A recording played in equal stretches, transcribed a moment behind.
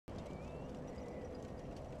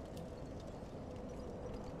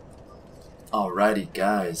Alrighty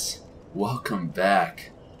guys, welcome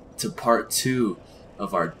back to part 2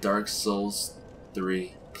 of our Dark Souls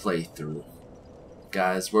 3 playthrough.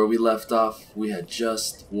 Guys, where we left off, we had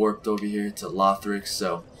just warped over here to Lothric,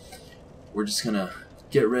 so we're just gonna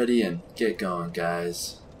get ready and get going,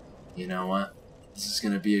 guys. You know what? This is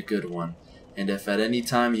gonna be a good one. And if at any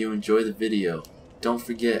time you enjoy the video, don't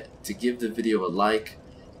forget to give the video a like,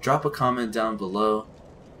 drop a comment down below,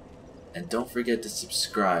 and don't forget to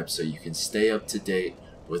subscribe so you can stay up to date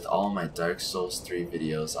with all my Dark Souls 3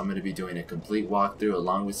 videos. I'm going to be doing a complete walkthrough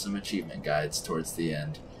along with some achievement guides towards the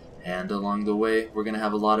end. And along the way, we're going to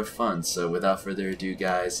have a lot of fun. So without further ado,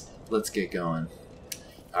 guys, let's get going.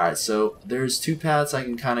 Alright, so there's two paths I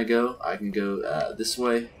can kind of go. I can go this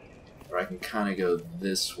way, or I can kind of go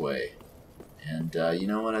this way. And you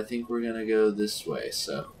know what? I think we're going to go this way.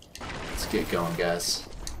 So let's get going, guys.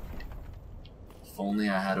 If only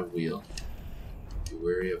I had a wheel. Be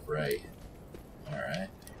wary of right. Alright.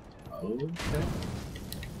 Okay.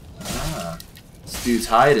 Ah. This dude's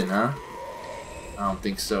hiding, huh? I don't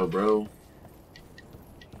think so, bro.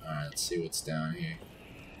 Alright, let's see what's down here.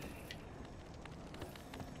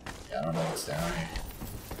 Yeah, I don't know what's down here.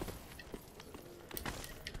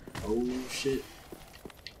 Oh, shit.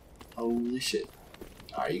 Holy shit.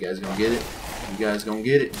 Alright, you guys gonna get it? You guys gonna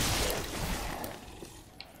get it?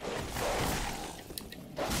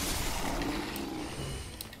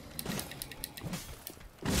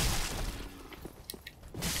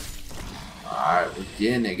 Alright, we're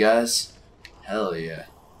getting it, guys. Hell yeah.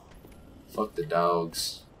 Fuck the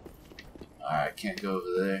dogs. Alright, can't go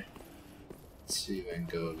over there. Let's see if I can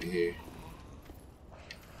go over here.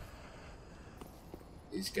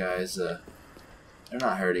 These guys, they're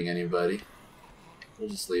not hurting anybody. We'll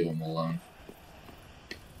just leave them alone.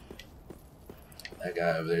 That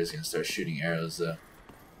guy over there is gonna start shooting arrows, though.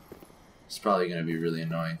 It's probably gonna be really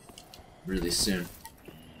annoying really soon.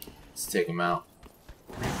 Let's take him out.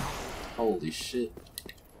 Holy shit.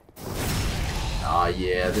 Aw,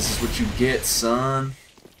 yeah, this is what you get, son.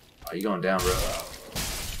 Oh, you going down, bro.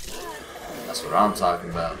 That's what I'm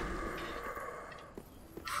talking about.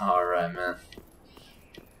 Alright, man.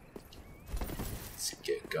 Let's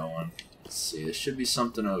get going. Let's see, there should be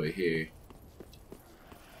something over here.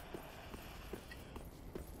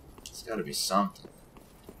 There's gotta be something.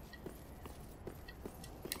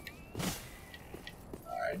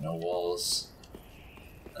 Alright, no walls.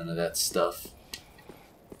 None of that stuff.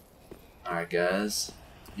 Alright, guys.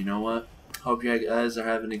 You know what? Hope you guys are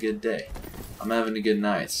having a good day. I'm having a good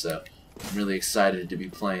night, so I'm really excited to be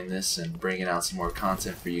playing this and bringing out some more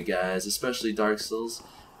content for you guys, especially Dark Souls.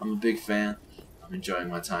 I'm a big fan. I'm enjoying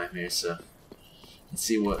my time here, so let's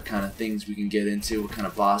see what kind of things we can get into, what kind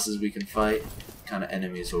of bosses we can fight, what kind of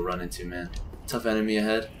enemies we'll run into, man. Tough enemy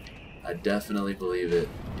ahead. I definitely believe it.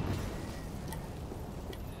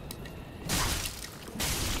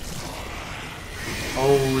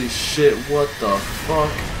 Holy shit, what the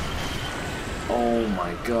fuck? Oh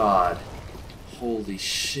my god. Holy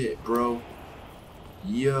shit, bro.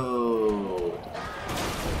 Yo.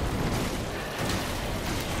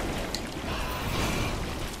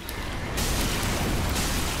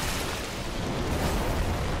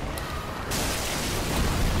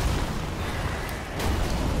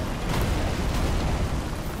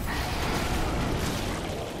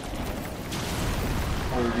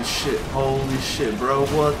 Holy shit, bro,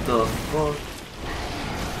 what the fuck?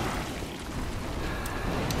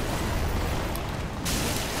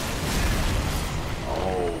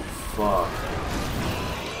 Oh, fuck.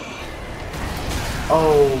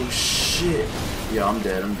 Oh, shit. Yeah, I'm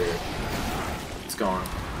dead, I'm dead. It's gone.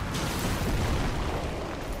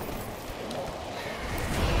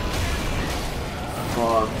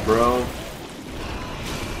 Fuck, bro.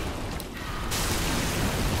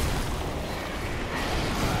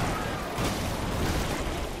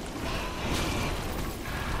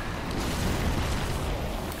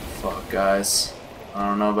 Fuck, guys. I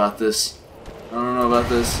don't know about this. I don't know about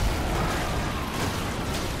this.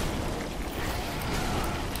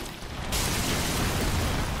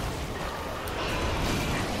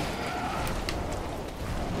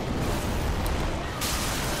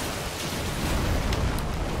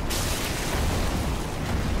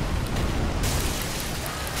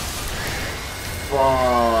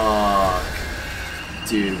 Fuck.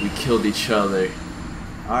 Dude, we killed each other.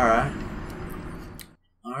 Alright.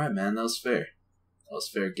 Alright, man, that was fair. That was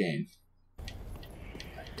fair game.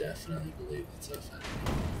 I definitely believe it's a tough enemy.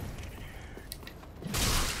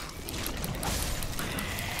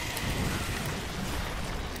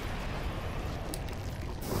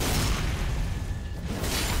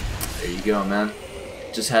 There you go, man.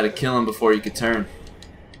 Just had to kill him before you could turn.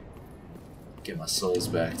 Get my souls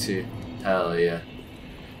back too. Hell yeah.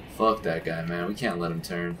 Fuck that guy, man. We can't let him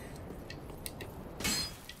turn.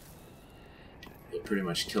 He'll pretty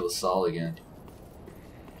much kill us all again.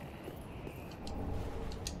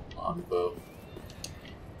 Longbow.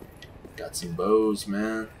 Got some bows,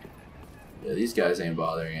 man. Yeah, these guys ain't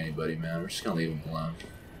bothering anybody, man. We're just gonna leave them alone.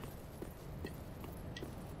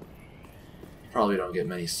 Probably don't get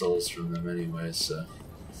many souls from them anyway, so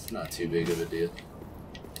it's not too big of a deal.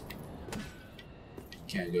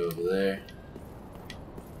 Can't go over there.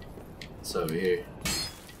 It's over here.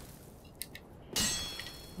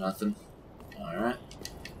 Nothing. Alright.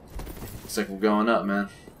 Looks like we're going up, man.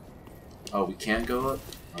 Oh, we can't go up?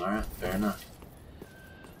 Alright, fair enough.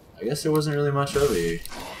 I guess there wasn't really much over here.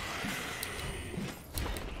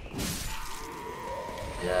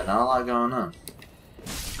 Yeah, not a lot going on.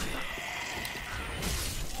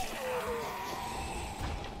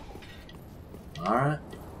 Alright.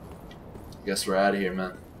 Guess we're out of here,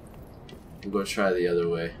 man. We'll go try the other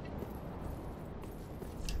way.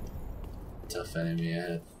 Tough enemy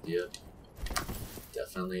ahead. Yep.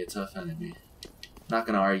 Definitely a tough enemy. Not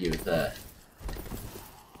gonna argue with that.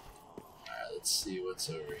 Alright, let's see what's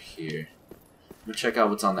over here. I'm gonna check out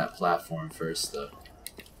what's on that platform first, though.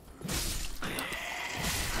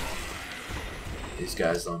 These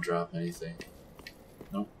guys don't drop anything.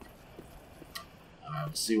 Nope. Alright,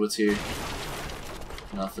 we'll see what's here.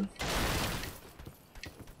 Nothing.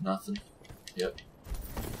 Nothing. Yep.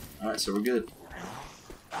 Alright, so we're good.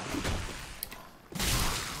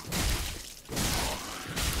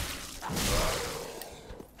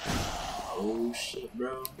 Oh shit,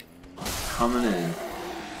 bro. Coming in.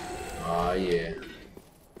 Oh yeah.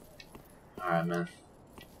 Alright, man.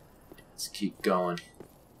 Let's keep going.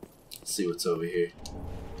 Let's see what's over here.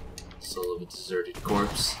 Soul of a deserted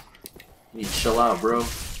corpse. You need to chill out, bro.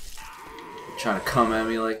 You're trying to come at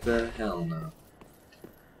me like that? Hell no.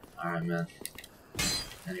 Alright, man.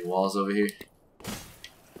 Any walls over here?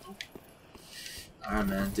 Alright,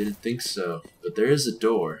 man. Didn't think so. But there is a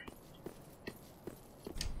door.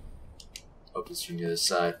 Opens from the other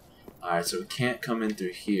side. Alright, so we can't come in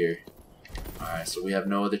through here. Alright, so we have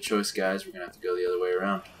no other choice, guys. We're gonna have to go the other way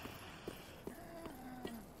around.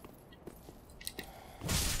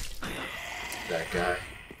 That guy.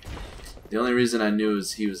 The only reason I knew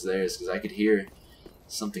he was there is because I could hear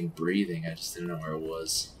something breathing. I just didn't know where it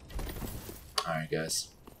was. Alright, guys.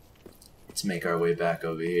 Let's make our way back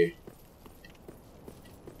over here.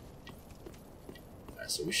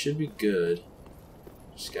 Alright, so we should be good.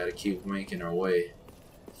 Just gotta keep making our way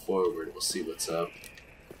forward. We'll see what's up.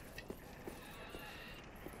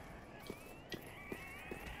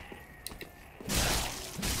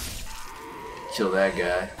 Kill that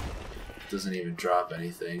guy. Doesn't even drop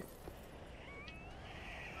anything.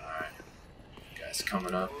 Alright. Guy's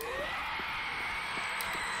coming up.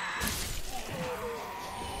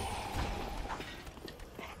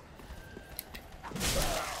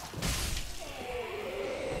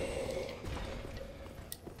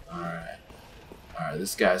 Alright,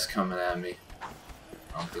 this guy's coming at me.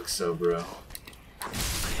 I don't think so, bro.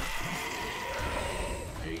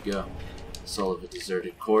 There you go. Soul of a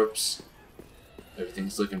deserted corpse.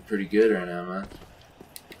 Everything's looking pretty good right now, man.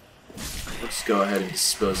 Let's go ahead and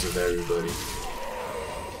dispose of everybody.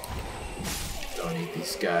 Don't eat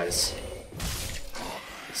these guys.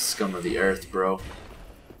 Scum of the earth, bro.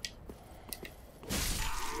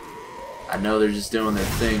 I know they're just doing their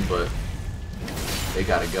thing, but they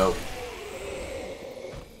gotta go.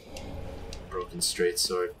 Broken straight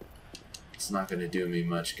sword. It's not gonna do me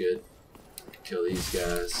much good. Kill these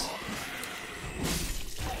guys.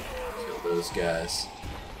 Kill those guys.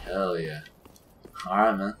 Hell yeah.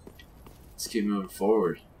 Alright, man. Let's keep moving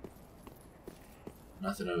forward.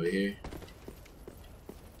 Nothing over here.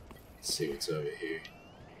 Let's see what's over here.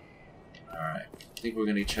 Alright. I think we're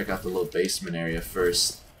gonna check out the little basement area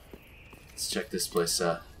first. Let's check this place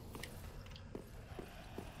out.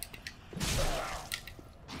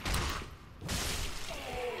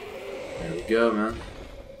 There we go, man.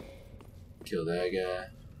 Kill that guy.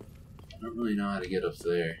 I don't really know how to get up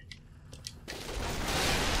there.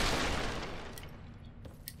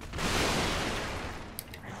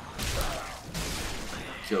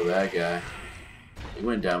 Kill that guy. He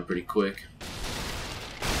went down pretty quick.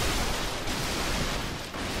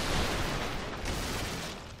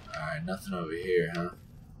 Alright, nothing over here, huh?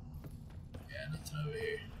 Yeah, nothing over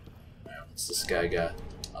here. Alright, what's this guy got?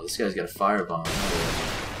 Oh, this guy's got a firebomb.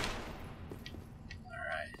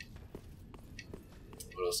 Alright.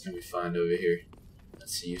 What else can we find over here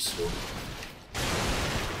that's useful?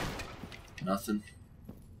 Nothing?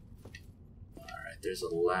 Alright, there's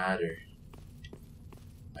a ladder.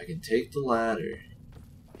 I can take the ladder.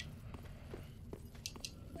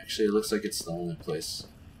 Actually, it looks like it's the only place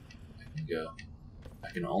I can go. I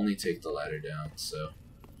can only take the ladder down, so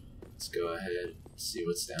let's go ahead and see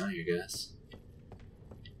what's down here, guys.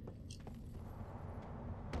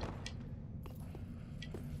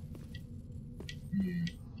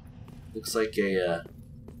 Looks like a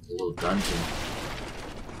little dungeon.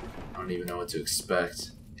 I don't even know what to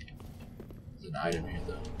expect. There's an item here,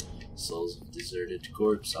 though. Souls of deserted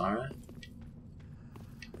corpse, alright.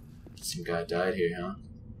 Some guy died here, huh?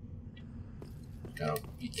 Gotta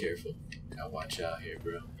be careful. Gotta watch out here,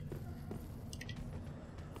 bro.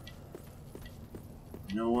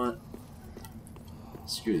 You know what?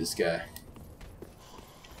 Screw this guy.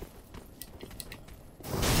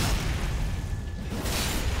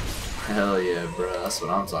 Hell yeah, bro. That's what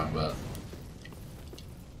I'm talking about.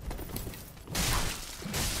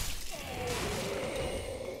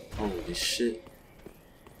 Holy shit.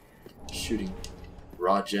 Shooting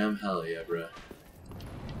raw gem? Hell yeah, bro.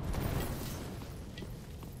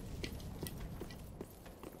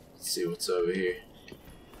 Let's see what's over here.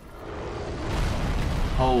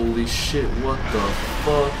 Holy shit, what the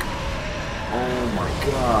fuck? Oh my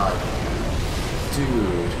god.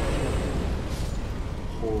 Dude.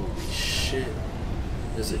 Holy shit.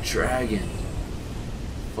 There's a dragon.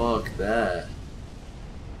 Fuck that.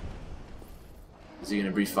 Is he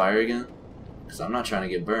gonna breathe fire again? Because I'm not trying to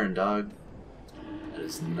get burned, dog. That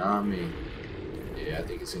is not me. Yeah, I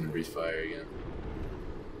think he's gonna breathe fire again.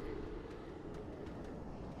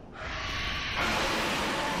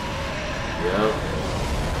 Yep.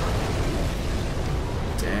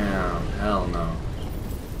 Damn, hell no.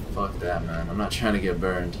 Fuck that, man. I'm not trying to get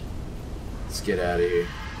burned. Let's get out of here.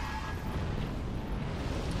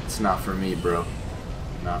 It's not for me, bro.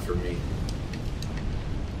 Not for me.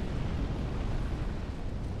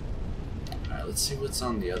 Alright, let's see what's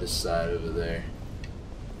on the other side over there.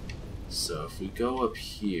 So if we go up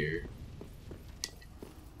here.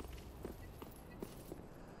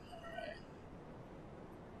 Alright,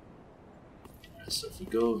 so if we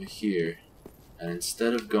go over here, and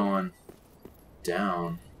instead of going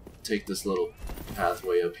down, take this little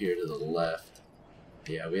pathway up here to the left.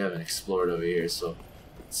 Yeah, we haven't explored over here, so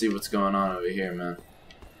let's see what's going on over here, man.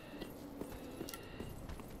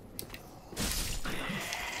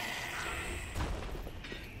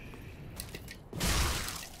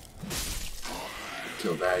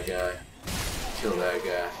 Kill that guy. Kill that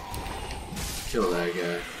guy. Kill that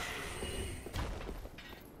guy.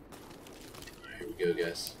 Alright, here we go,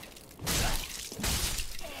 guys.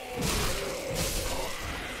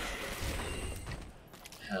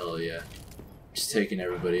 Hell yeah. Just taking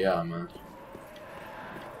everybody out, man.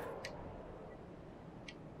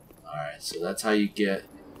 Alright, so that's how you get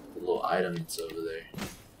the little item that's over there.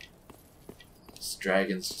 This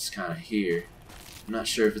dragon's just kind of here. I'm not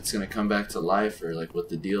sure if it's going to come back to life or like what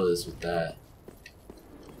the deal is with that.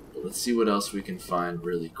 But let's see what else we can find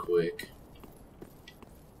really quick.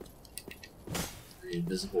 Any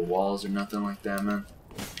invisible walls or nothing like that, man?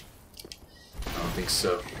 I don't think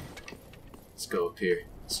so. Let's go up here.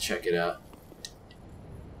 Let's check it out.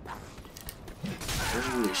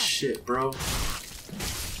 Holy shit, bro.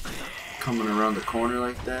 Coming around the corner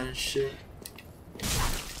like that and shit.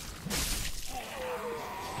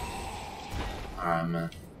 Alright, man.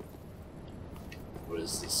 What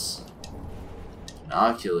is this?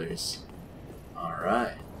 Binoculars.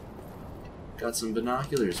 Alright. Got some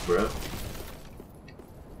binoculars, bro.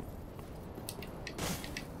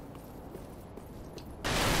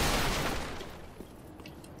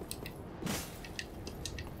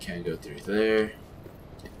 Can't go through there.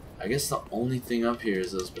 I guess the only thing up here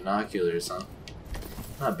is those binoculars, huh?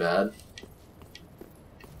 Not bad.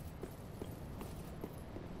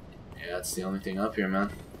 Yeah, that's the only thing up here,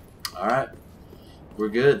 man. Alright. We're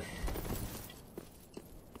good.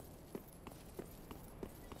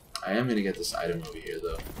 I am gonna get this item over here,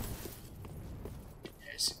 though.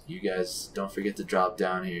 Yeah, so you guys don't forget to drop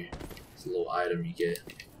down here. It's a little item you get.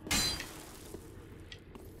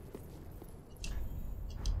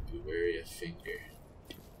 Be wary of finger.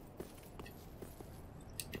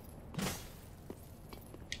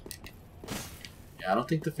 Yeah, I don't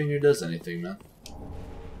think the finger does anything, man.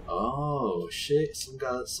 Oh shit! Some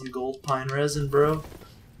gold pine resin, bro.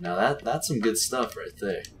 Now that's some good stuff right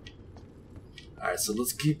there. All right, so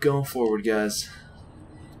let's keep going forward, guys.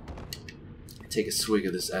 Take a swig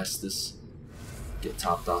of this Estus. Get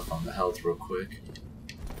topped off on the health real quick.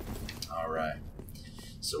 All right.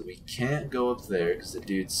 So we can't go up there because the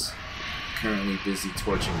dude's currently busy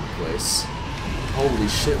torching the place. Holy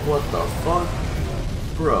shit! What the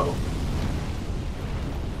fuck, bro?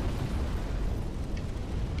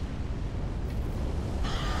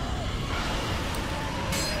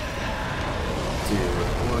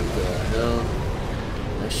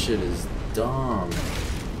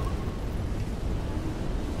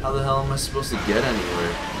 How the hell am I supposed to get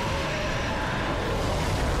anywhere?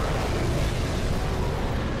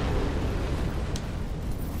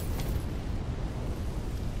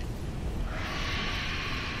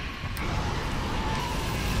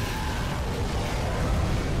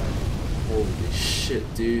 Holy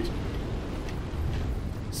shit, dude.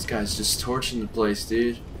 This guy's just torching the place,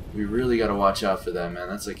 dude. We really gotta watch out for that, man.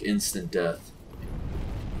 That's like instant death.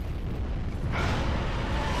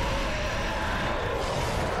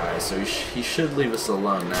 So he should leave us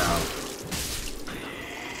alone now.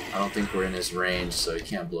 I don't think we're in his range, so he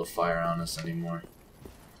can't blow fire on us anymore.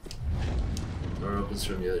 Door opens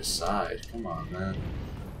from the other side. Come on, man.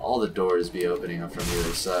 All the doors be opening up from the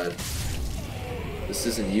other side. This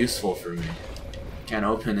isn't useful for me. Can't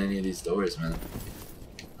open any of these doors, man.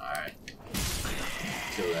 Alright.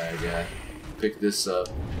 Kill that guy. Pick this up.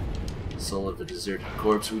 Soul of a deserted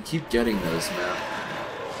corpse. We keep getting those, man.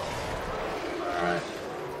 Alright.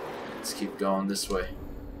 Let's keep going this way.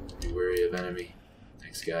 Be wary of enemy.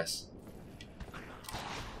 Thanks, guys.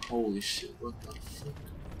 Holy shit, what the fuck?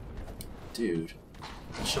 Dude.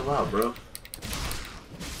 Chill out, bro.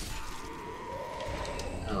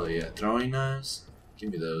 Hell yeah. Throwing knives?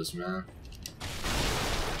 Give me those, man.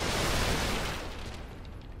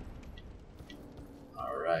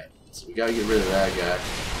 Alright. So we gotta get rid of that guy.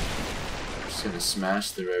 We're just gonna smash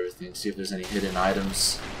through everything, see if there's any hidden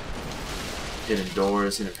items. Hidden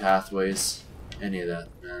doors, hidden pathways, any of that,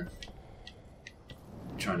 man.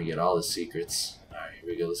 I'm trying to get all the secrets. Alright, here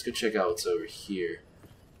we go. Let's go check out what's over here.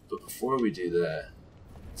 But before we do that,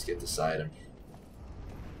 let's get this item.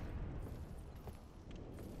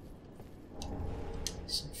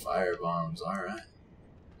 Some fire bombs, alright.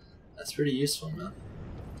 That's pretty useful, man.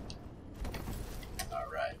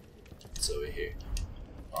 Alright, what's over here?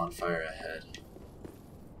 Bonfire ahead.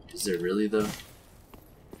 Is there really, though?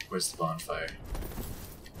 Where's the bonfire?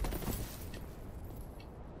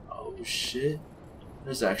 Oh shit.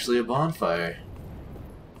 There's actually a bonfire.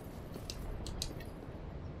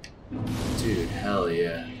 Dude, hell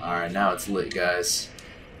yeah. Alright, now it's lit, guys.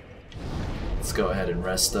 Let's go ahead and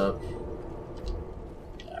rest up.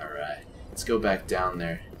 Alright. Let's go back down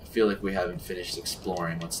there. I feel like we haven't finished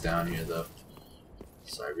exploring what's down here, though.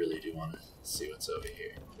 So I really do want to see what's over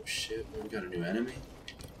here. Oh shit, we got a new enemy?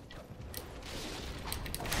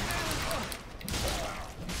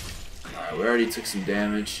 Alright, we already took some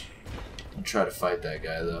damage. I'll try to fight that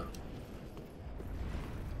guy, though.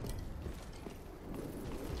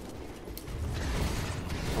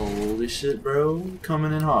 Holy shit, bro.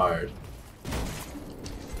 Coming in hard.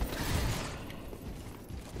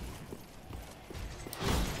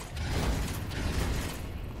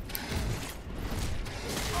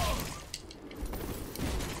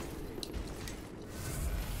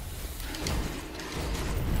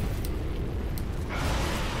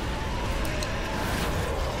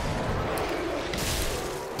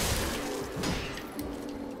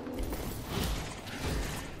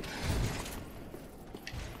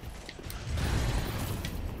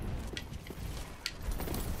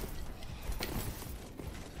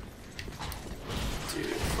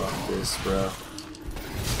 This, bro.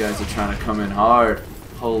 These guys are trying to come in hard.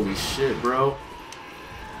 Holy shit, bro.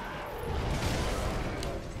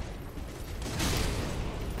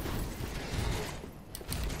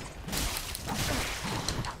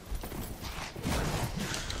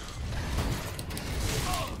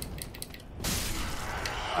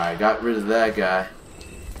 Alright, got rid of that guy.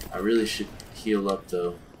 I really should heal up,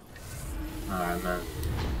 though. Alright, man.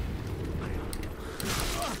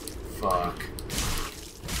 Fuck.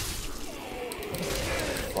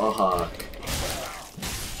 Fuck.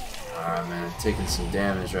 Alright, man. Taking some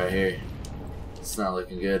damage right here. It's not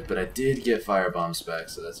looking good, but I did get fire bombs back,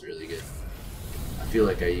 so that's really good. I feel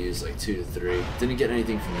like I used like 2 to 3. Didn't get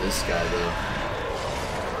anything from this guy, though.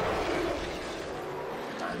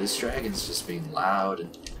 This dragon's just being loud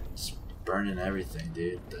and just burning everything,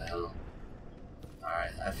 dude. What the hell?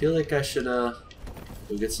 Alright, I feel like I should go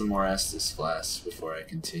get some more Estus flasks before I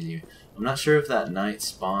continue. I'm not sure if that knight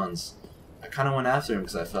spawns. I kind of went after him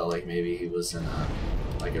because I felt like maybe he was in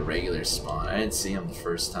like a regular spawn. I didn't see him the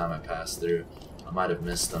first time I passed through. I might have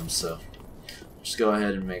missed him, so just go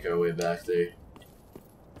ahead and make our way back there.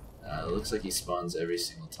 It looks like he spawns every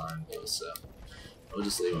single time though, so we'll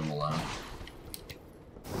just leave him alone.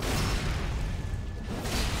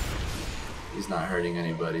 He's not hurting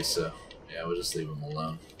anybody, so yeah, we'll just leave him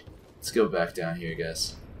alone. Let's go back down here,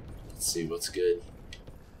 guys. Let's see what's good.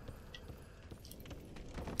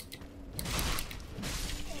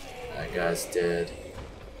 That guy's dead.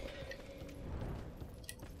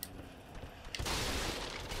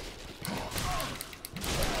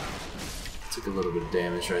 Took a little bit of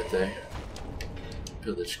damage right there.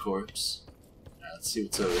 Pillage corpse. Alright, let's see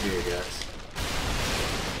what's over here, guys.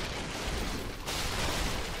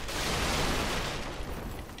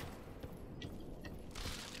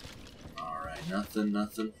 Alright, nothing.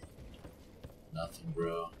 Nothing,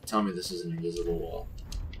 bro. Tell me this is an invisible wall.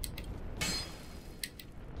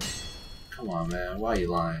 Come on, man. Why are you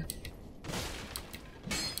lying?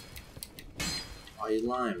 Why are you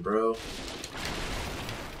lying, bro?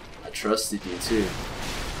 I trusted you, too.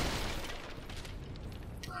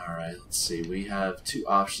 Alright, let's see. We have two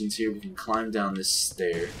options here. We can climb down this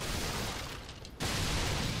stair.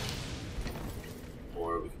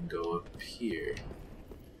 Or we can go up here.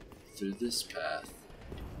 Through this path.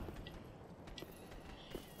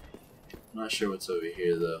 I'm not sure what's over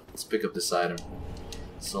here, though. Let's pick up this item.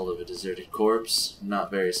 Soul of a deserted corpse. I'm not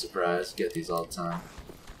very surprised. Get these all the time.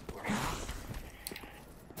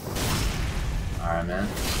 Alright, man.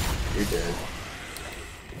 You're dead.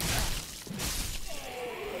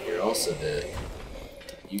 You're also dead.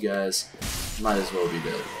 You guys might as well be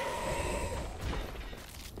dead.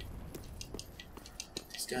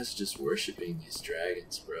 These guys are just worshipping these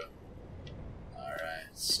dragons, bro. Alright,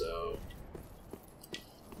 so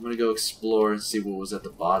I'm gonna go explore and see what was at the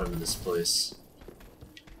bottom of this place.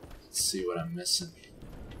 Let's see what I'm missing.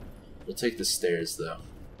 We'll take the stairs, though.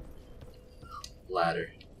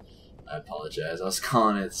 Ladder. I apologize. I was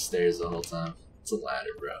calling it stairs the whole time. It's a ladder,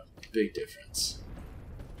 bro. Big difference.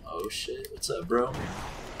 Oh shit. What's up, bro?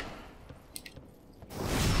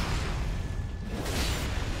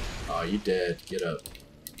 Oh, you dead. Get up.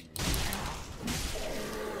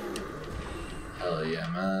 Hell yeah,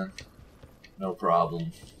 man. No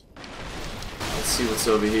problem. Let's see what's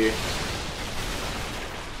over here.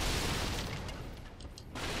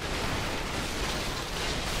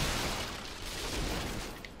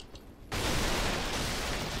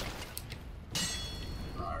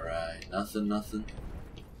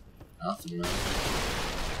 Nothing, man.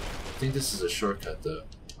 I think this is a shortcut, though.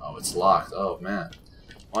 Oh, it's locked. Oh, man.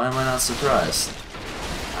 Why am I not surprised?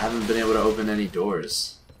 I haven't been able to open any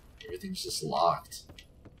doors. Everything's just locked.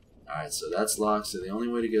 Alright, so that's locked, so the only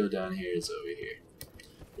way to go down here is over here.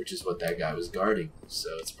 Which is what that guy was guarding.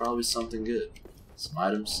 So it's probably something good. Some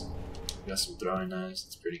items. Got some throwing knives.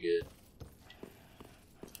 It's pretty good.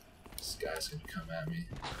 This guy's gonna come at me.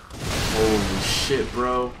 Holy shit,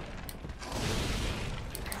 bro.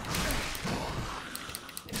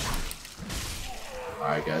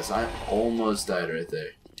 Alright guys, I almost died right there.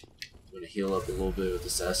 I'm gonna heal up a little bit with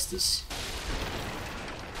this Estus.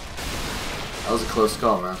 That was a close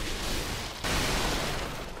call, man.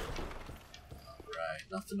 Alright,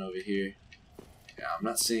 nothing over here. Yeah, I'm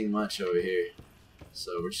not seeing much over here.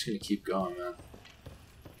 So we're just gonna keep going, man.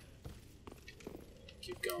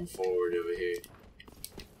 Keep going forward over here.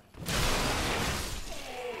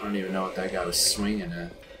 I don't even know what that guy was swinging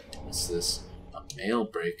at. What's this? A mail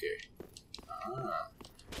breaker. Ah.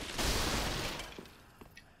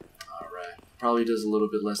 Alright. Probably does a little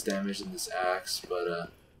bit less damage than this axe,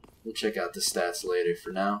 but we'll check out the stats later.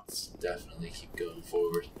 For now, let's definitely keep going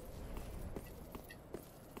forward.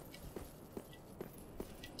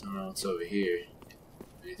 Don't know what's over here.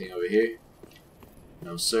 Anything over here?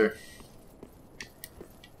 No, sir.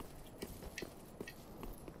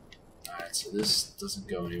 Alright, so this doesn't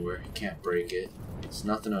go anywhere. You can't break it. There's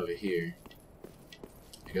nothing over here.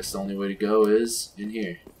 I guess the only way to go is in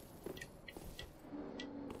here.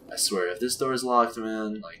 I swear, if this door is locked,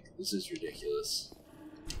 man, like, this is ridiculous.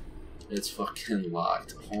 It's fucking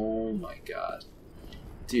locked. Oh my god.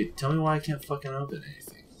 Dude, tell me why I can't fucking open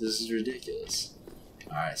anything. This is ridiculous.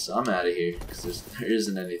 Alright, so I'm out of here, because there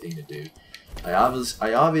isn't anything to do. I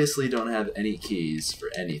obviously don't have any keys for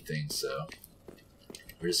anything, so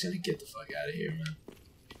we're just gonna get the fuck out of here, man.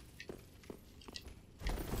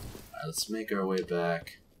 Alright, let's make our way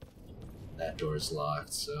back. That door's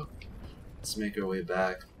locked, so let's make our way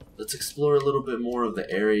back. Let's explore a little bit more of the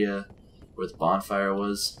area where the bonfire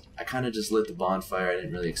was. I kind of just lit the bonfire. I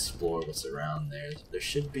didn't really explore what's around there. There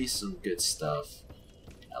should be some good stuff.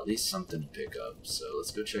 At least something to pick up. So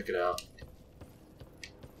let's go check it out.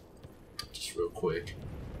 Just real quick.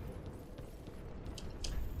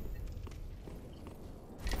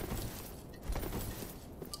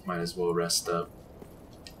 Might as well rest up.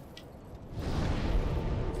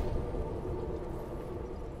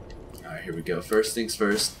 Alright, here we go. First things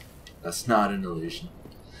first. That's not an illusion.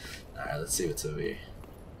 Alright, let's see what's over here.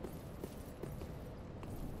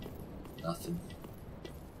 Nothing.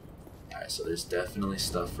 Alright, so there's definitely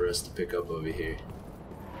stuff for us to pick up over here.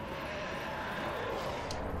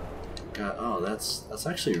 God, oh, that's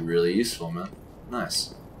actually really useful, man.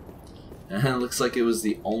 Nice. And it looks like it was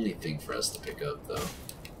the only thing for us to pick up, though.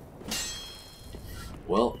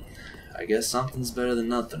 Well, I guess something's better than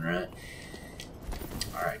nothing, right?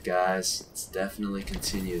 Alright, guys, let's definitely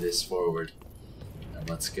continue this forward. And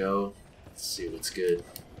let's go. Let's see what's good.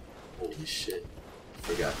 Holy shit.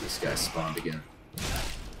 Forgot these guys spawned again.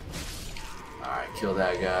 Alright, kill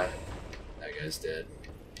that guy. That guy's dead.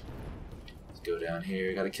 Let's go down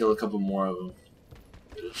here. Gotta kill a couple more of them.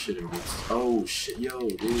 But it shouldn't be. Oh shit, yo,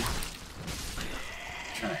 dude.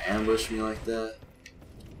 Trying to ambush me like that.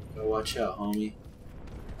 Gotta watch out, homie.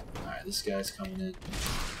 Alright, this guy's coming in.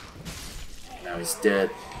 Now he's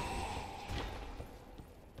dead.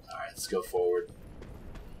 Alright, let's go forward.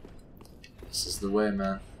 This is the way,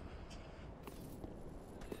 man.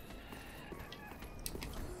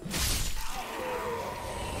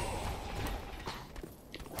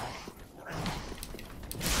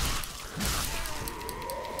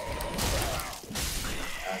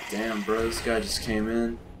 God damn, bro, this guy just came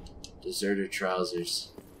in. Deserter trousers.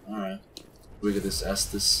 Alright. Look at this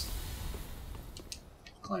Estes.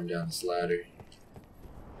 Climb down this ladder.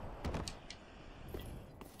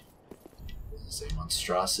 There's a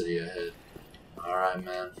monstrosity ahead. Alright,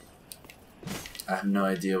 man. I have no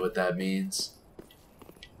idea what that means.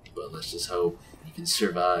 But let's just hope we can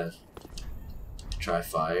survive. Try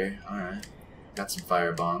fire. Alright. Got some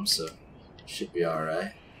fire bombs, so should be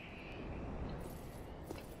alright.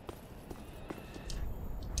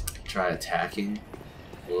 Try attacking.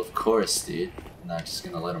 Well, of course, dude. I'm not just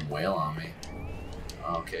gonna let him wail on me.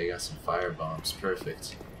 Okay, got some fire bombs.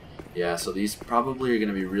 Perfect. Yeah, so these probably are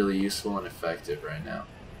gonna be really useful and effective right now.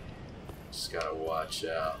 Just gotta watch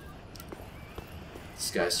out. This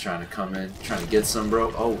guy's trying to come in, trying to get some,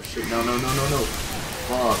 bro. Oh shit! No, no, no, no, no!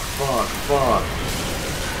 Fuck! Fuck! Fuck!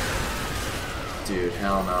 Dude,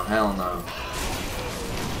 hell no! Hell no!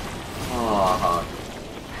 Fuck!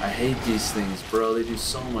 I hate these things, bro. They do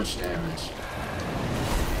so much damage.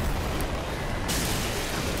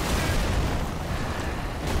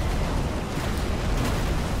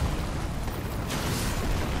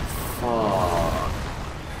 Fuck.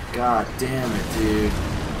 God damn it, dude.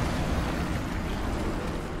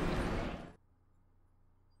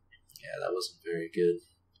 Yeah, that wasn't very good.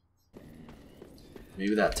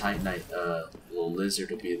 Maybe that Titanite little lizard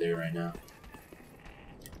will be there right now.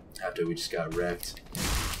 After we just got wrecked.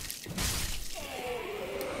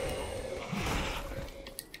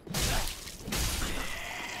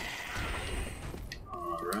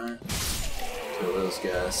 Alright. Kill those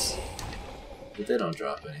guys. But they don't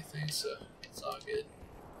drop anything, so it's all good.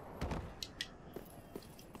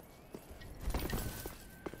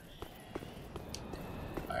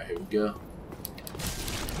 Alright, here we go.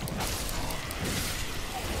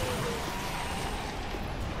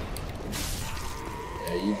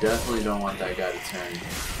 Yeah, you definitely don't want that guy to turn.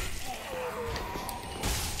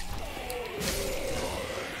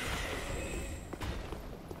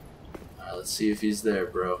 Alright, let's see if he's there,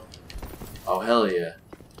 bro. Oh, hell yeah.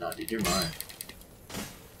 Nah, dude, you're mine.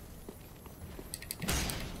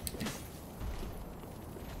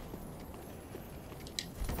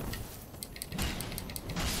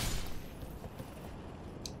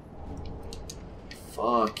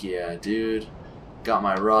 Fuck yeah, dude. Got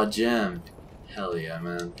my raw gem. Hell yeah,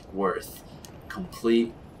 man. Worth.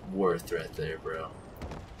 Complete worth right there, bro.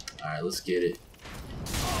 Alright, let's get it.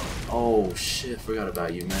 Oh shit, forgot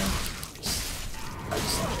about you, man. I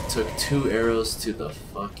just took 2 arrows to the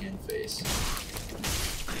fucking face.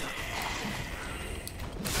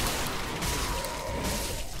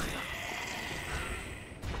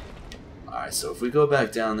 Alright, so if we go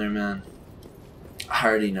back down there, man, I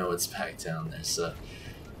already know what's back down there, so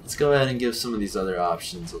let's go ahead and give some of these other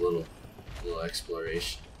options a little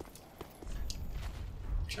exploration.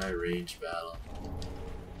 Try range battle.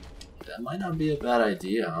 That might not be a bad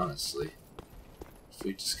idea, honestly. If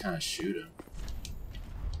we just kind of shoot him.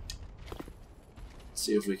 Let's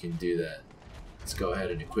see if we can do that. Let's go ahead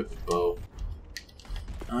and equip the bow.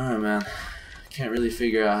 Alright, man. I can't really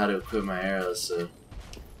figure out how to equip my arrows, so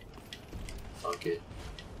fuck it.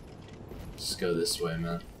 Just go this way,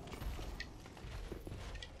 man.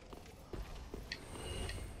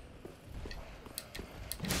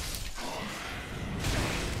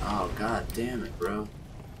 Oh, god damn it, bro.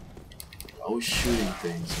 Always shooting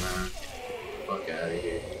things, man. Fuck out of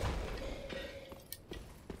here.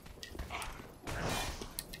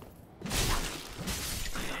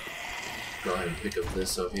 Go ahead and pick up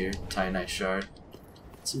this over here. Titanite shard.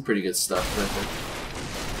 Some pretty good stuff right there.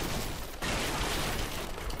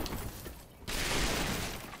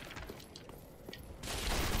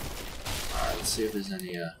 Alright, let's see if there's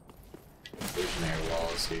any visionary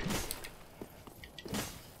walls here.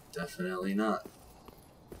 Definitely not.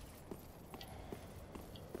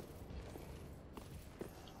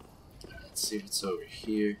 Alright, let's see what's over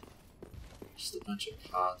here. Just a bunch of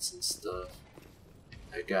pots and stuff.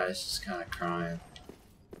 That guy's just kind of crying.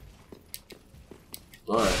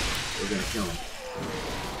 But we're gonna kill him.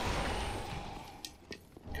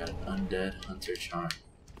 Got an undead hunter charm.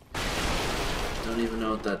 Don't even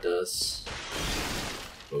know what that does.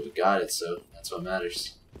 But we got it, so that's what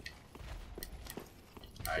matters.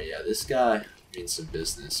 Alright, yeah, this guy means some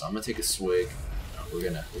business. So I'm gonna take a swig. No, we're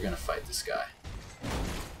gonna fight this guy.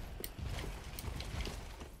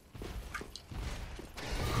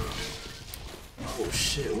 Oh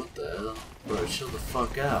shit, what the hell? Bro, chill the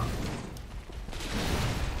fuck out.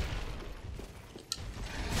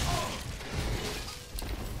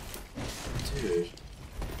 Dude.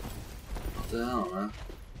 What the hell, man?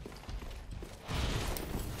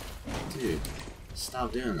 Dude,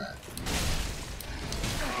 stop doing that.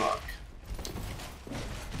 Fuck.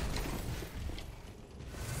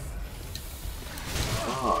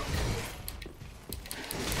 Fuck.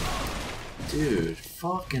 Dude,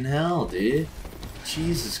 fucking hell, dude.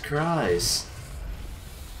 Jesus Christ.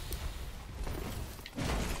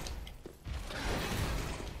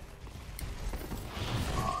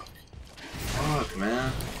 Fuck. Fuck,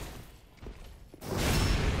 man.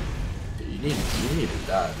 Dude, you need to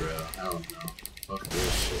die, bro. Hell no. Fuck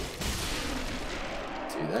this shit.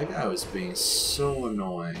 Dude, that guy was being so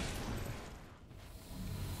annoying.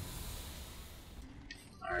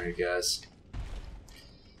 Alright, guys.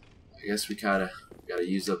 I guess we gotta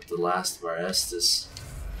use up the last of our Estus.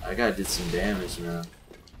 That guy did some damage, man.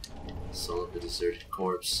 Soul of a deserted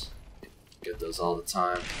corpse. Get those all the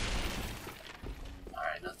time.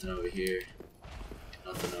 Alright, nothing over here.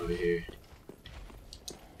 Nothing over here.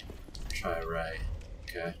 Try right.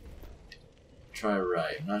 Okay. Try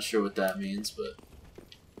right. I'm not sure what that means, but...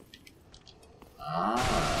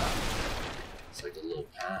 Ah! It's like a little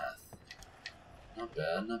path. Not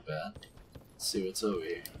bad, not bad. Let's see what's over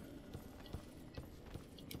here.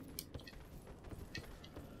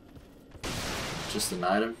 Just an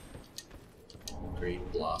item. Green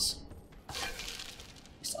blossom.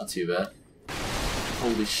 It's not too bad.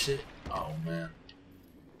 Holy shit. Oh man.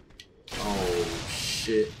 Oh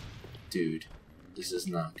shit. Dude. This is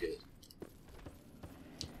not good.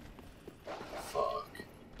 Fuck.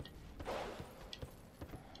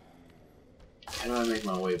 How do I make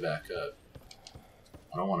my way back up?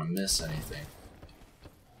 I don't want to miss anything.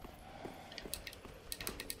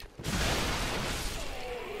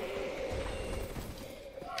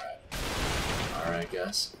 Alright,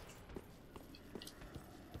 guys.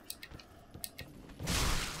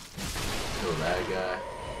 Kill that guy.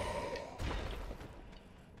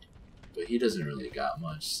 But he doesn't really got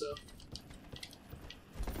much, so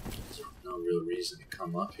there's no real reason to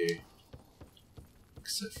come up here.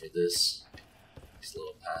 Except for this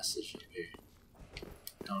little passage up here.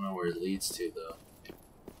 Don't know where it leads to, though.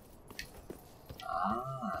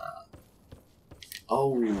 Ah.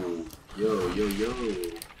 Oh. Yo.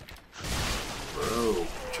 Bro,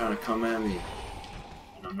 trying to come at me,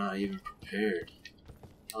 and I'm not even prepared.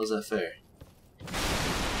 How's that fair?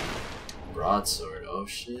 Broadsword, oh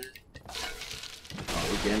shit. Oh,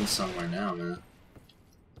 we're getting somewhere now, man.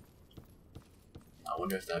 I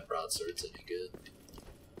wonder if that broadsword's any good.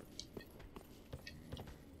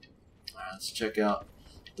 Alright, let's check out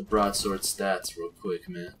the broadsword stats real quick,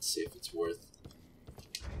 man. See if it's worth.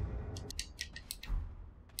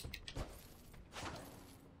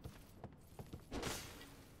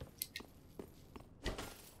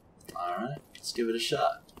 Alright, let's give it a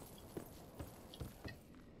shot.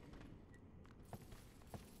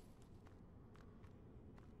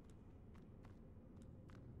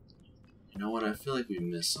 You know what? I feel like we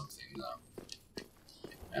missed something though.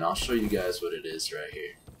 And I'll show you guys what it is right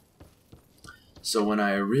here. So when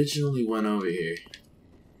I originally went over here,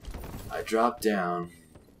 I dropped down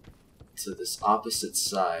to this opposite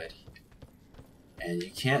side. And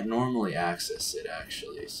you can't normally access it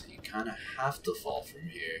actually, so you kind of have to fall from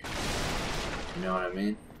here. You know what I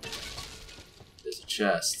mean? There's a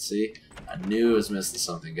chest, see? I knew I was missing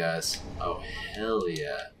something, guys. Oh, hell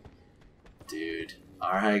yeah. Dude.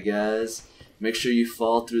 Alright, guys. Make sure you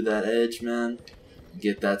fall through that edge, man. And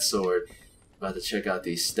get that sword. About to check out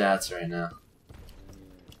these stats right now.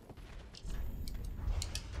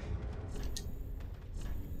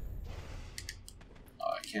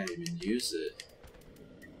 Oh, I can't even use it.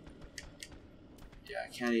 Yeah, I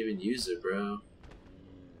can't even use it, bro.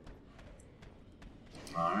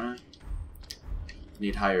 Alright.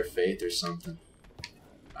 Need higher faith or something.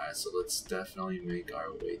 Alright, so let's definitely make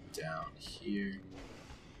our way down here.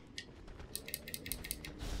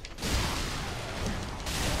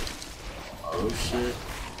 Oh shit.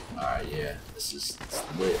 Alright, yeah. This is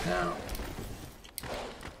lit now.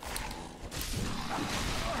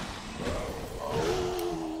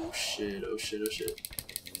 Oh shit, oh shit, oh shit.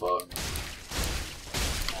 Fuck.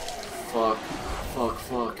 Fuck. Fuck,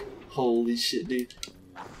 fuck. Holy shit, dude.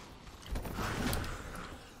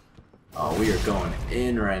 Oh, we are going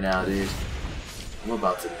in right now, dude. I'm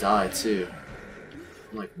about to die, too.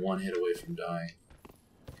 I'm like one hit away from dying.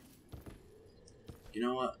 You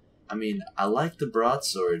know what? I mean, I like the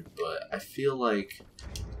broadsword, but I feel like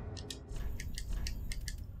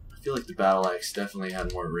the battle axe definitely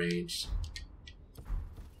had more range.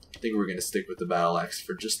 I think we're gonna stick with the battle axe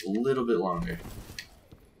for just a little bit longer.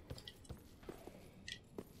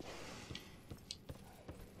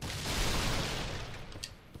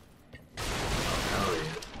 Oh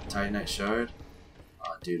yeah, Titanite shard.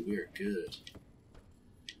 Oh dude, we are good.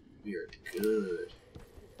 We are good.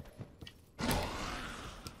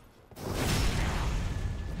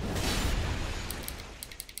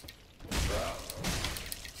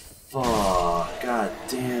 Fuck, god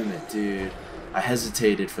damn it, dude. I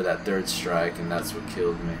hesitated for that third strike and that's what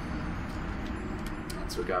killed me.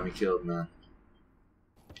 That's what got me killed, man.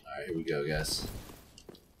 Alright, here we go, guys.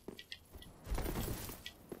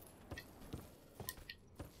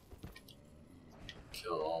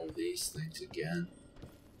 Kill all these things again.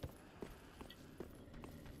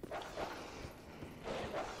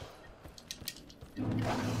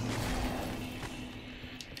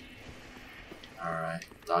 Alright,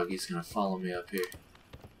 doggy's gonna follow me up here.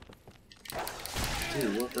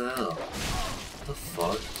 Dude, what the hell? What the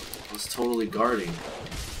fuck? I was totally guarding.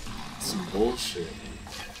 Some bullshit.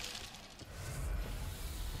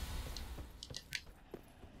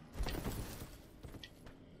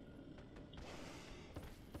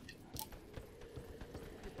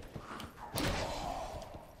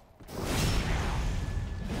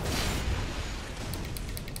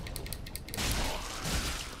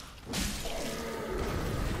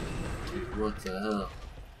 Dude, what the hell?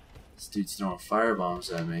 This dude's throwing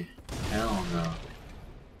firebombs at me. Hell no.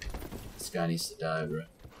 This guy needs to die, bro.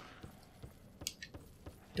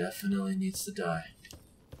 Definitely needs to die.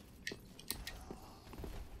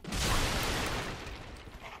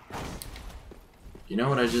 You know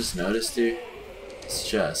what I just noticed here? This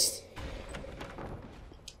chest.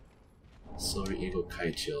 Silver Eagle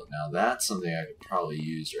Kite Shield. Now that's something I could probably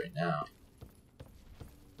use right now.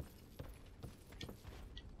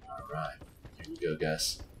 Alright. Here we go,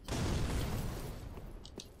 guys.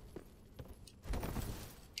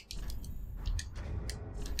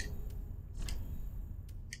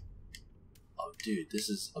 Oh, dude, this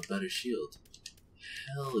is a better shield.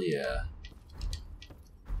 Hell yeah.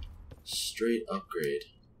 Straight upgrade.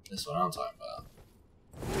 That's what I'm talking about.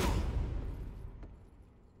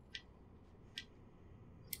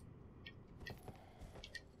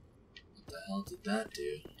 What the hell did that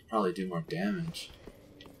do? Probably do more damage.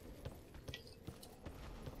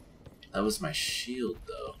 That was my shield,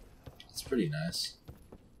 though. That's pretty nice.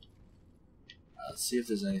 Let's see if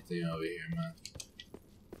there's anything over here, man.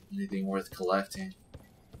 Anything worth collecting?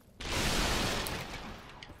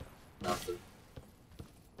 Nothing.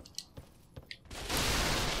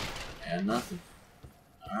 And nothing.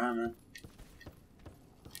 Alright, man.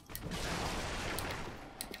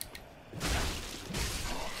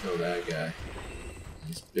 Kill that guy.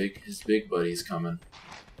 His big buddy's coming.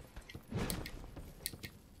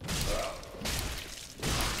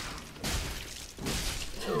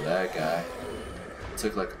 Kill that guy.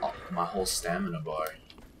 Took like my whole stamina bar.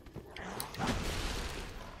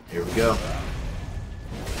 Here we go.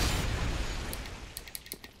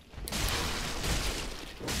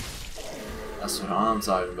 That's what I'm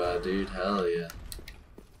talking about, dude. Hell yeah.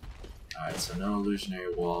 Alright, so no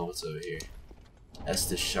illusionary wall. What's over here?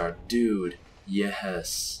 Estus shard. Dude,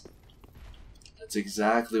 yes. That's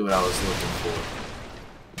exactly what I was looking for.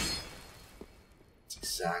 That's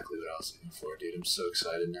exactly what I was looking for, dude. I'm so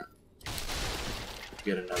excited now.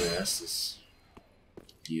 Get another Estus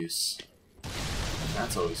use. And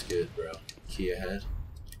that's always good, bro. Key ahead.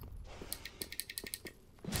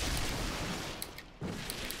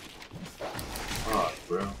 Fuck,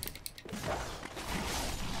 bro.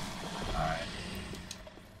 Alright.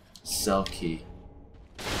 Cell key.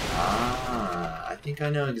 Ah, I think I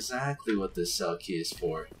know exactly what this cell key is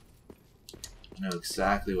for. I know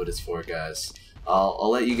exactly what it's for, guys. I'll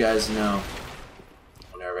let you guys know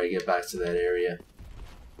whenever I get back to that area.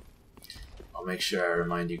 I'll make sure I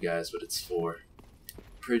remind you guys what it's for.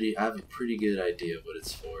 I have a pretty good idea of what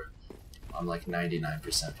it's for. I'm like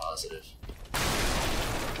 99% positive.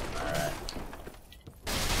 Alright.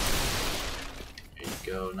 Here you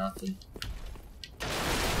go, nothing.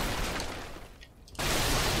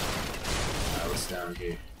 down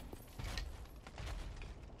here?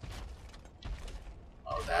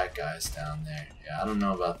 Oh, that guy's down there. Yeah, I don't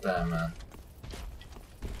know about that, man.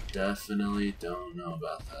 Definitely don't know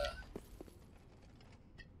about that.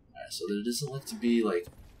 Alright, so there doesn't look to be, like,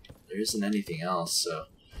 there isn't anything else, so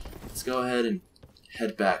let's go ahead and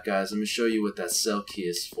head back, guys. Let me show you what that cell key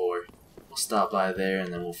is for. We'll stop by there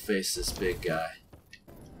and then we'll face this big guy.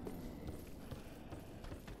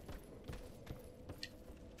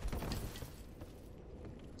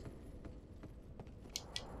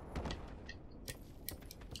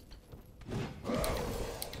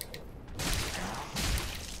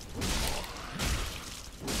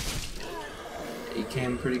 He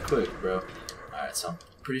came pretty quick, bro. Alright, so I'm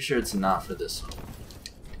pretty sure it's not for this one.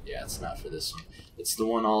 Yeah, it's not for this one. It's the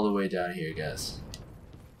one all the way down here, guys.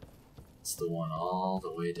 It's the one all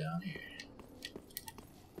the way down here.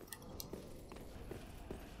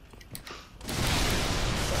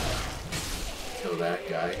 Kill that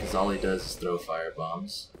guy, because all he does is throw fire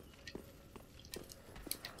bombs.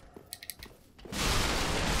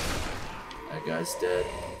 That guy's dead.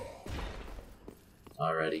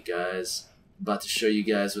 Alrighty, guys. I'm about to show you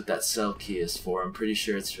guys what that cell key is for. I'm pretty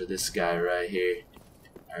sure it's for this guy right here.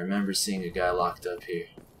 I remember seeing a guy locked up here.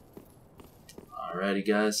 Alrighty,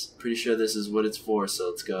 guys. Pretty sure this is what it's for, so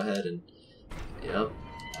let's go ahead and... Yep,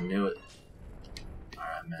 I knew it.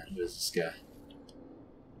 Alright, man. Who is this guy?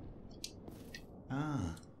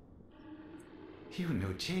 Ah. You're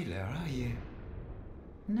no jailer, are you?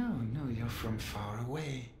 No, you're from far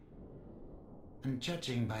away. And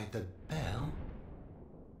judging by the bell,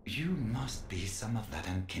 you must be some of that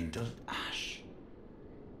unkindled ash.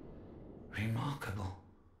 Remarkable.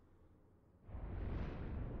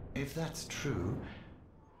 If that's true,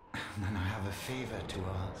 then I have a favor to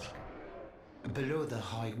ask. Below the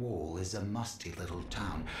high wall is a musty little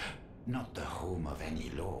town. Not the home of any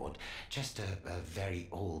lord, just a very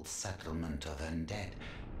old settlement of undead.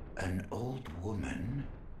 An old woman,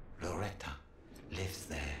 Loretta, lives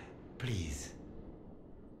there. Please,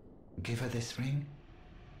 give her this ring.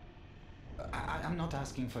 I'm not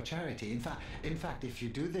asking for charity. In fact, if you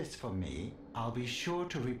do this for me, I'll be sure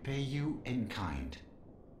to repay you in kind.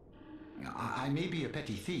 I may be a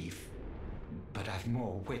petty thief, but I've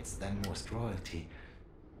more wits than most royalty.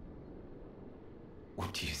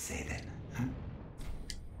 What do you say then,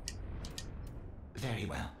 huh? Very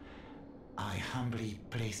well. I humbly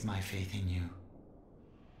place my faith in you.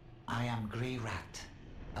 I am Grey Rat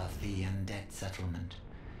of the undead settlement,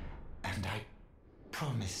 and I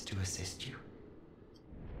promise to assist you.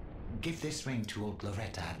 Give this ring to old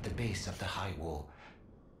Loretta at the base of the high wall.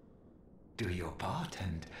 Do your part,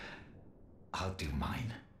 and I'll do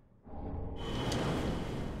mine.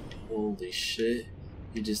 Holy shit.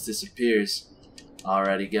 He just disappears.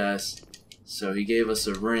 Alrighty, guys. So he gave us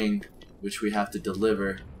a ring, which we have to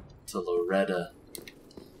deliver to Loretta.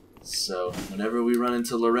 So whenever we run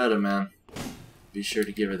into Loretta, man, be sure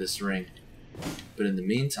to give her this ring. But in the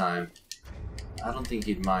meantime, I don't think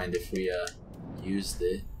he'd mind if we used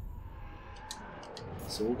it.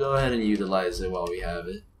 So we'll go ahead and utilize it while we have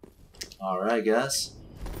it. Alright, guys.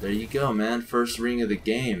 There you go, man. First ring of the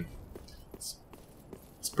game.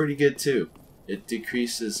 It's pretty good too. It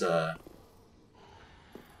decreases the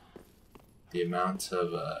amount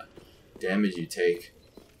of damage you take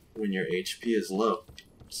when your HP is low.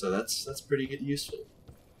 So that's pretty good, useful.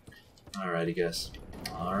 Alrighty, guys.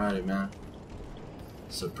 Alrighty, man.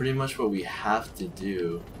 So pretty much what we have to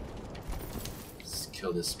do is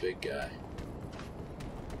kill this big guy.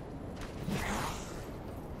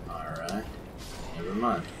 Alright. Never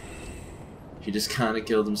mind. He just kind of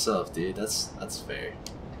killed himself, dude. That's fair.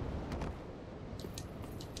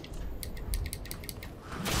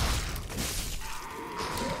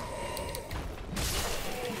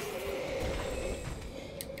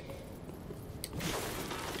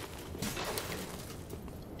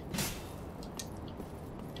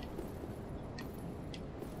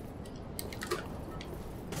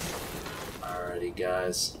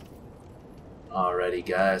 Alrighty,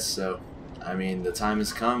 guys. So, I mean, the time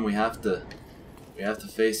has come. We have to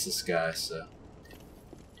face this guy. So,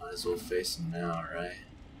 might as well face him now, right?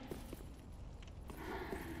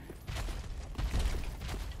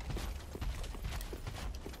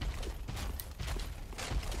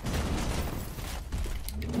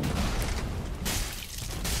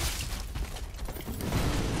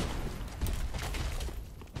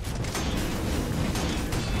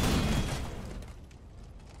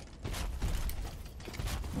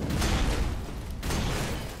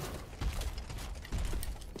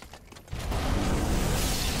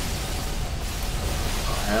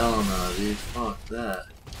 Hell no, dude. Fuck that.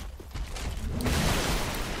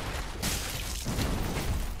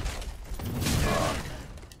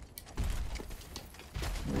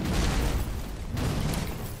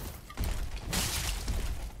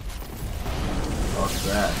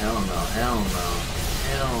 hell no.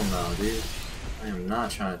 Hell no, dude. I am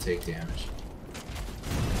not trying to take damage.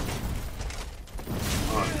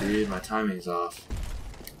 Oh, dude, my timing's off.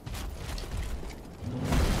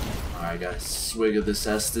 Alright, I got a swig of this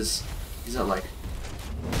Estus. He's at like...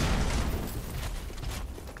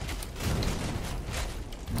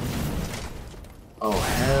 Oh,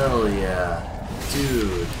 hell yeah.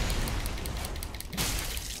 Dude.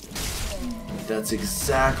 That's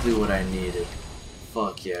exactly what I needed.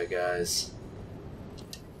 Fuck yeah, guys.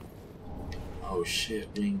 Oh shit,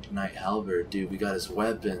 Winged Knight Halberd. Dude, we got his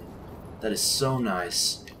weapon. That is so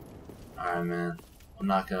nice. Alright, man. I'm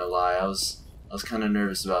not gonna lie, I was kind of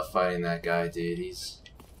nervous about fighting that guy, dude. He's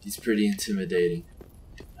pretty intimidating.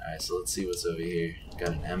 Alright, so let's see what's over here. Got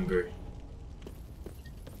an ember.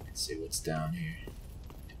 Let's see what's down here.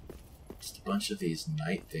 Just a bunch of these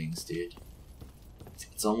knight things, dude.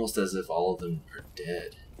 It's almost as if all of them are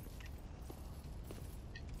dead.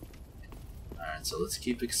 Alright, so let's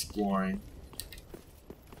keep exploring.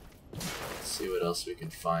 Let's see what else we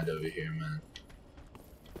can find over here, man.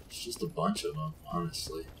 It's just a bunch of them,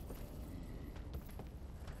 honestly.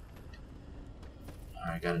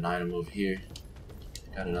 Alright, got an item over here.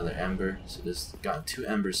 Got another ember. So this gotten 2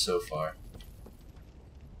 embers so far.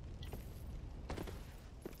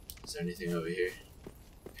 Is there anything over here?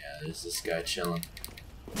 Yeah, there's this guy chilling.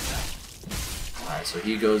 Alright, so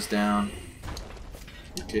he goes down.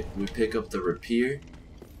 We pick up the rapier.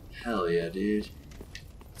 Hell yeah, dude.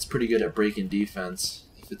 It's pretty good at breaking defense,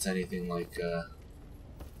 if it's anything like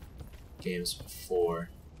games before.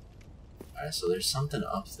 Alright, so there's something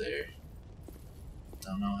up there.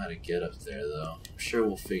 Don't know how to get up there though. I'm sure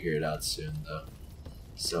we'll figure it out soon though.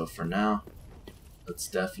 So for now, let's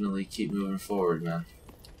definitely keep moving forward, man.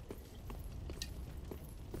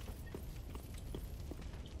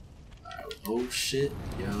 Alright, oh shit.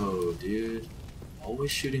 Yo, dude.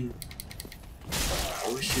 Always shooting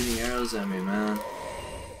arrows at me, man.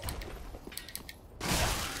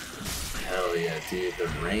 Hell yeah, dude. The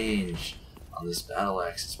range on this battle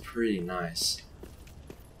axe is pretty nice.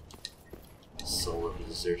 Soul of a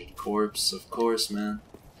deserted corpse, of course, man.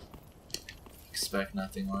 Expect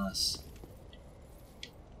nothing less.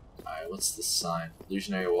 Alright, what's the sign?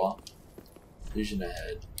 Illusionary wall? Illusion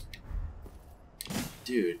ahead.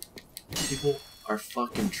 Dude, people are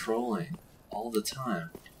fucking trolling all the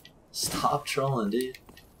time. Stop trolling, dude.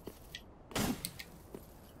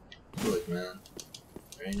 Look, man.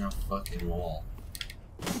 There ain't no fucking wall.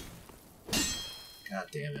 God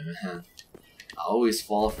damn it, man. I always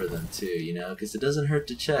fall for them too, you know, because it doesn't hurt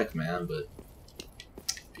to check, man, but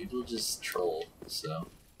people just troll, so.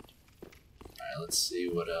 Alright, let's see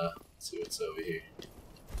what's over here.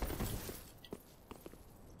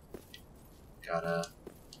 Got a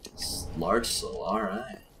large soul,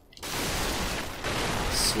 alright.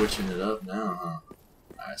 Switching it up now, huh?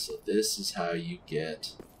 Alright, so this is how you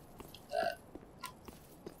get that.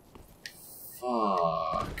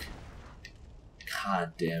 Fuck.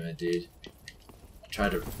 God damn it, dude. Try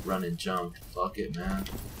to run and jump. Fuck it, man.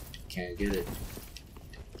 Can't get it.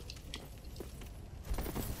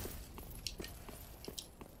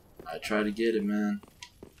 I tried to get it, man.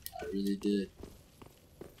 I really did.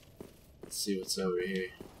 Let's see what's over here.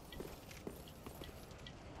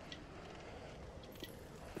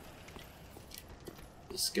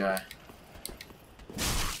 This guy.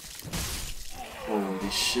 Holy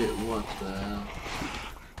shit, what the hell?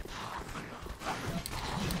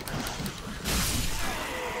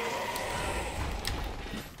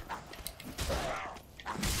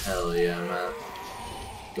 Hell yeah, man.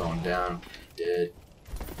 Going down. Dead.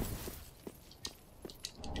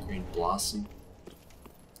 Green Blossom.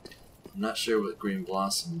 I'm not sure what Green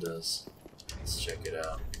Blossom does. Let's check it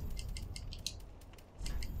out.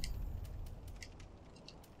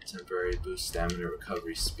 Temporary boost stamina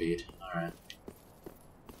recovery speed. Alright.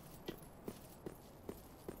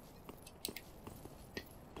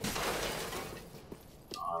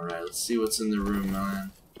 Alright, let's see what's in the room,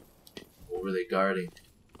 man. What were they guarding?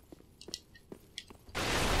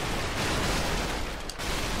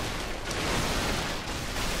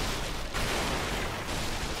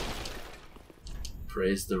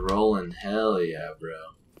 Praise the rollin', hell yeah, bro.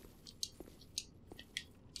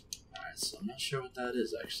 Alright, so I'm not sure what that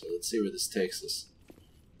is actually. Let's see where this takes us.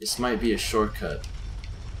 This might be a shortcut.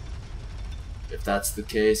 If that's the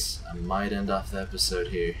case, I might end off the episode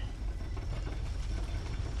here.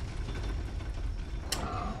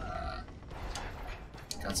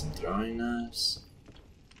 Got some throwing knives.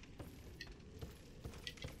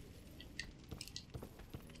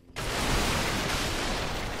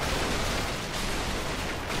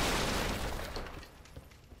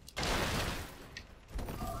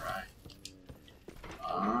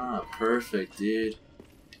 perfect, dude.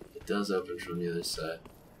 It does open from the other side.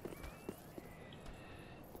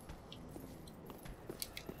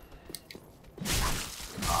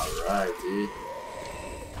 Alright, dude.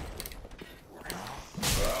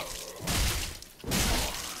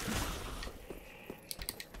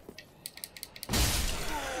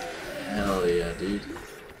 Hell yeah, dude.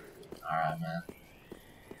 Alright, man.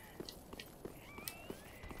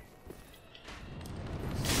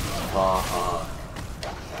 Oh,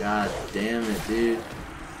 god damn it, dude.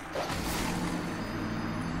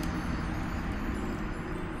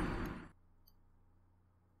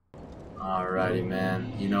 Alrighty,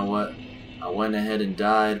 man. You know what? I went ahead and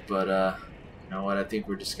died, but you know what? I think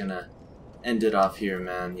we're just gonna end it off here,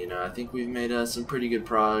 man. You know, I think we've made some pretty good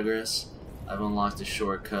progress. I've unlocked a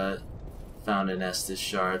shortcut, found an Estus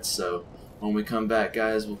shard, so when we come back,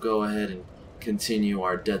 guys, we'll go ahead and continue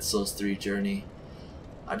our Dead Souls 3 journey.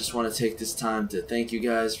 I just want to take this time to thank you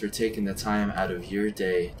guys for taking the time out of your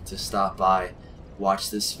day to stop by, watch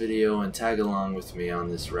this video, and tag along with me on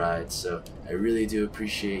this ride. So I really do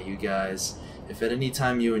appreciate you guys. If at any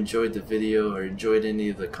time you enjoyed the video or enjoyed any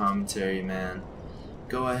of the commentary, man,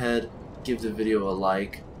 go ahead, give the video a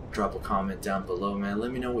like, drop a comment down below, man.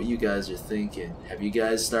 Let me know what you guys are thinking. Have you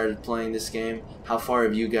guys started playing this game? How far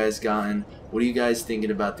have you guys gotten? What are you guys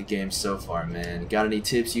thinking about the game so far, man? Got any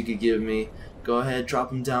tips you could give me? Go ahead, drop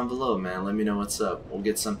them down below, man. Let me know what's up. We'll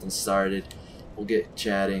get something started. We'll get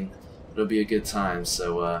chatting. It'll be a good time.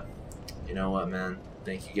 So, you know what, man?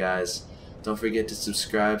 Thank you guys. Don't forget to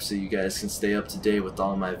subscribe so you guys can stay up to date with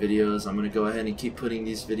all my videos. I'm going to go ahead and keep putting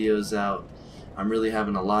these videos out. I'm really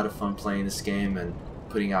having a lot of fun playing this game and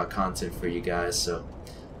putting out content for you guys. So,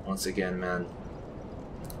 once again, man,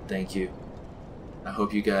 thank you. I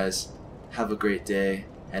hope you guys have a great day.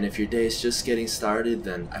 And if your day is just getting started,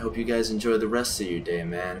 then I hope you guys enjoy the rest of your day,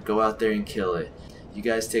 man. Go out there and kill it. You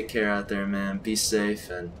guys take care out there, man. Be safe,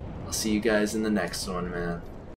 and I'll see you guys in the next one, man.